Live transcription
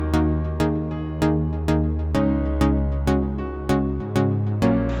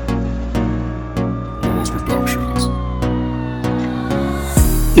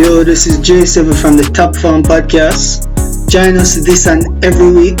Hello, this is J7 from the Top Form Podcast. Join us this and every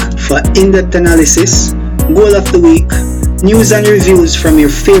week for in-depth analysis, goal of the week, news and reviews from your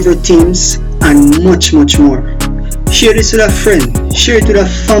favorite teams, and much, much more. Share this with a friend, share it with a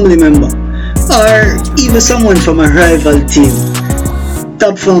family member, or even someone from a rival team.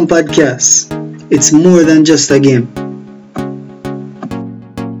 Top Form Podcast. It's more than just a game.